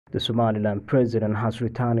The Somaliland President has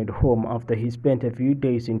returned home after he spent a few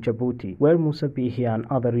days in Djibouti, where bihi and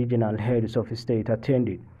other regional heads of state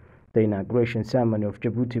attended the inauguration ceremony of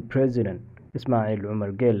Djibouti President Ismail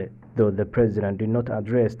Omar Guelleh. Though the president did not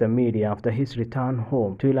address the media after his return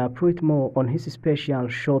home to elaborate more on his special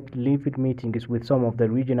short-lived meetings with some of the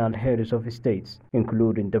regional heads of states,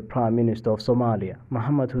 including the Prime Minister of Somalia,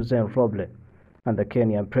 Mohamed Hussein Roble, and the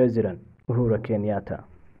Kenyan President, Uhuru Kenyatta.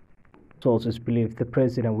 Sources believe the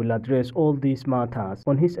president will address all these matters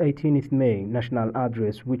on his 18th May national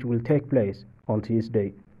address, which will take place on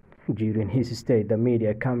Tuesday. During his stay, the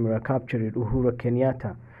media camera captured Uhuru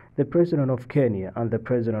Kenyatta, the president of Kenya, and the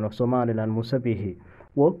president of Somaliland, Bihi,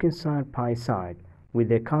 walking side by side with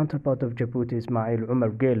their counterpart of Djibouti, Ismail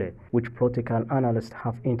Omar Guelleh, which political analysts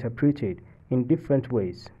have interpreted in different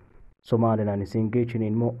ways. Somaliland is engaging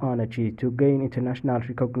in more energy to gain international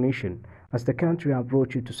recognition as the country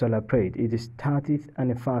approaches to celebrate its 30th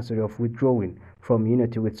anniversary of withdrawing from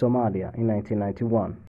unity with Somalia in 1991.